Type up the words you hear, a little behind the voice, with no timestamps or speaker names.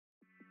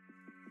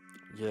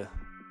Yeah,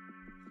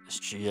 it's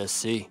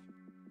GSE.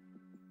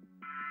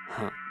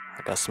 I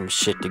got some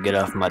shit to get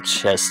off my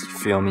chest, you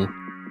feel me?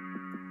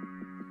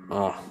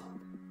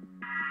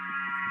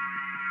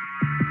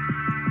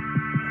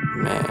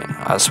 Man,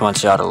 I just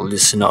want y'all to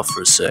listen up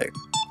for a sec.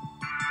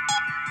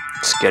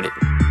 Let's get it.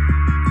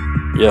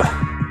 Yeah.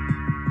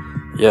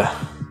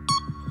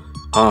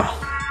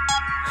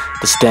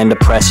 The stand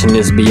depression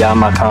is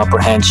beyond my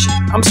comprehension.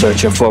 I'm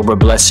searching for a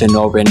blessing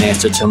or an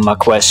answer to my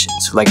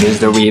questions. Like, is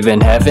there even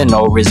heaven,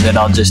 or is it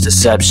all just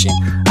deception?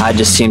 I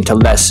just seem to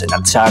lessen,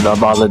 I'm tired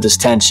of all of this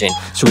tension.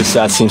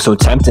 Suicide seems so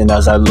tempting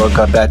as I look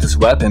up at this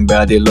weapon.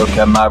 Barely look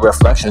at my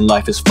reflection,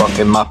 life is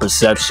fucking my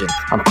perception.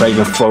 I'm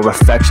craving for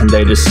affection,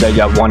 they just say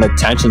I want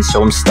attention.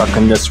 So I'm stuck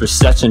in this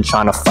recession,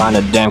 trying to find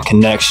a damn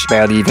connection.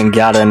 Barely even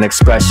got an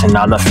expression,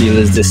 all I feel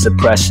is this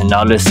suppression.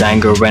 All this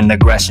anger and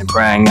aggression,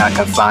 praying I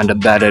can find a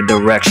better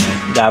direction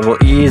that will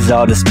ease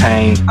all this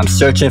pain. I'm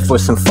searching for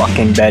some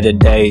fucking better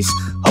days,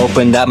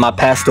 hoping that my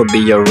past will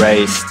be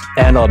erased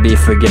and I'll be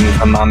forgiven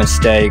for my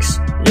mistakes.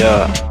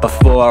 Yeah,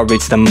 before I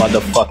reach the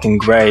motherfucking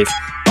grave.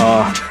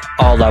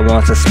 All I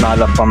want's a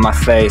smile up on my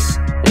face.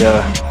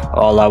 Yeah,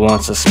 all I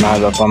want's a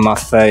smile up on my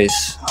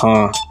face.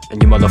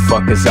 And you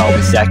motherfuckers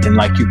always acting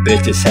like you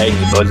bitches hate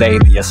me, but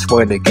lately I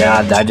swear to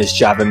God that is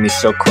driving me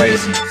so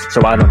crazy.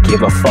 So I don't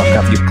give a fuck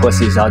if you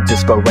pussies, I'll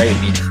just berate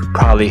me.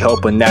 Probably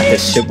hoping that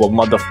this shit will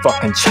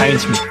motherfucking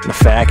change me. The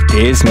fact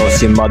is,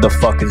 most of you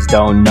motherfuckers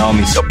don't know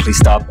me, so please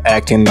stop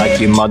acting like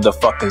you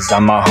motherfuckers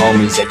are my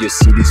homies. Yeah, you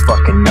see these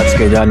fucking nuts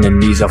get on their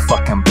knees, I'll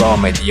fucking blow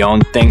me. The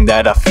only thing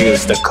that I feel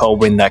is the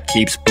cold wind that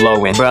keeps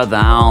blowing. Brother,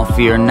 I don't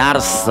fear not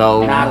a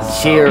soul.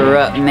 Cheer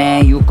up,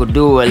 man, you could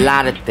do a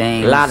lot of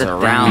things.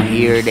 Around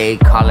here, they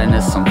calling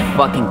us some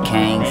fucking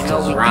kings.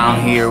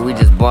 Around here, we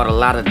just bought a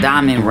lot of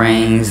diamond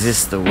rings.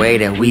 It's the way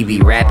that we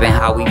be rapping,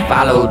 how we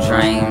follow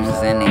dreams.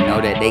 And they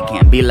know that they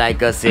can't be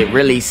like us, it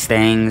really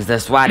stings.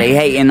 That's why they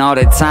hating all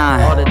the time.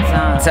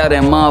 Tell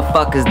them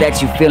motherfuckers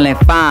that you feeling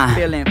fine,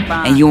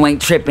 and you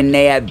ain't tripping,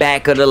 they at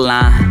back of the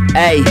line.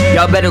 Hey,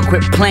 y'all better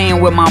quit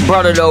playing with my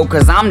brother though,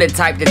 cause I'm the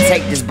type to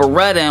take this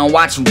Beretta and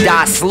watch you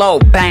die slow.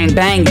 Bang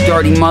bang, you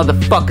dirty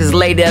motherfuckers,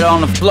 lay that on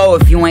the floor.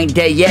 If you ain't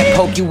dead yet,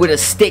 poke you with a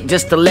stick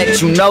just to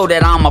let you know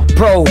that I'm a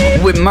pro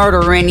with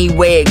murder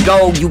anywhere it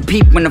go. You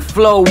peeping the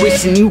flow,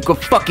 wishing you could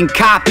fucking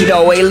copy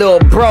though. Hey little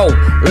bro,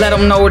 let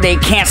them know they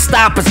can't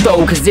stop us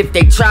though, cause if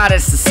they try,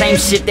 that's the same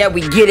shit that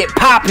we get it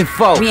poppin'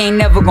 for. We ain't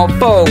never gon'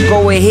 fold,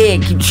 go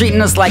ahead, keep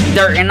treating us like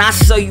dirt, and I'll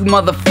show you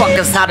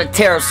motherfuckers how to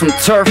tear up some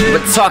turf.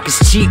 But talk is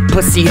cheap,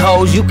 pussy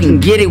hoes, you can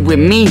get it with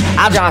me.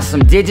 I'll drop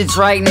some digits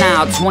right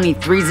now,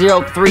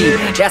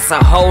 2303. That's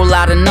a whole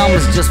lot of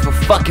numbers just for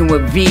fucking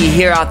with V.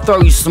 Here I'll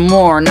throw you some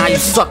more, now you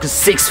suckers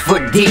 6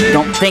 foot deep.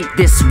 Don't think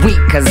this weak,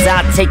 cause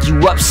I'll take you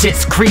up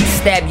shit's creek.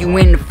 Stab you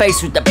in the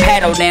face with the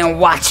paddle, then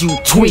watch you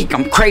tweak.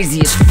 I'm crazy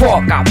as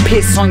fuck, I'll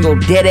piss on your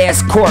dead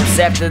ass corpse.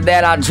 After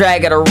that I'll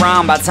drag it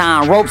around by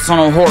tying ropes on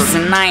a horse.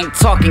 And I ain't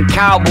talking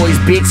cowboys,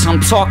 bitch, I'm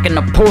talking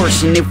a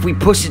Porsche. And if we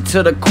push it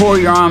to the core,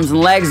 your arms and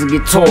legs will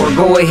get tore.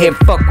 Go ahead,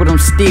 fuck with them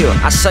still,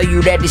 I'll show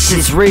you that this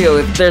shit's real.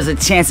 If there's a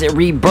chance at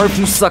rebirth,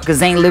 you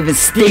suckers ain't living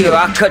still.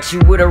 I'll cut you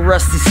with a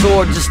rusty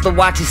sword just to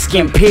watch your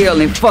skin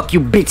peel. And fuck you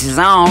bitches,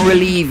 I don't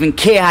really even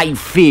care how you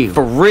feel.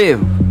 For real,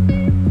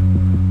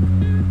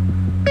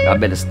 I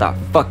better stop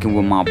fucking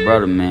with my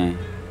brother, man.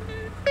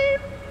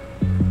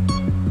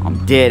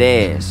 I'm dead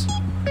ass.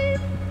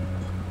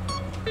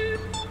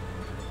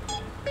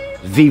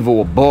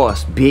 VEEVO a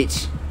boss,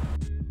 bitch.